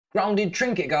Grounded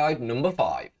Trinket Guide number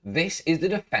 5. This is the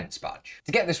defense badge.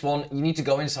 To get this one, you need to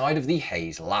go inside of the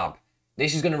Haze lab.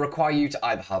 This is going to require you to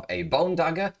either have a bone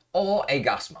dagger or a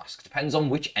gas mask, depends on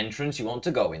which entrance you want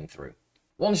to go in through.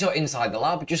 Once you're inside the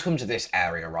lab, just come to this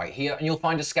area right here and you'll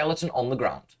find a skeleton on the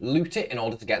ground. Loot it in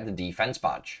order to get the defense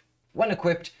badge. When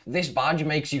equipped, this badge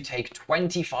makes you take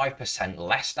 25%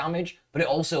 less damage, but it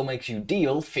also makes you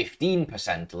deal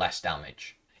 15% less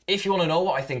damage. If you want to know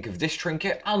what I think of this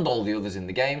trinket and all the others in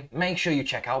the game, make sure you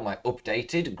check out my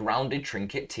updated Grounded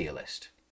Trinket tier list.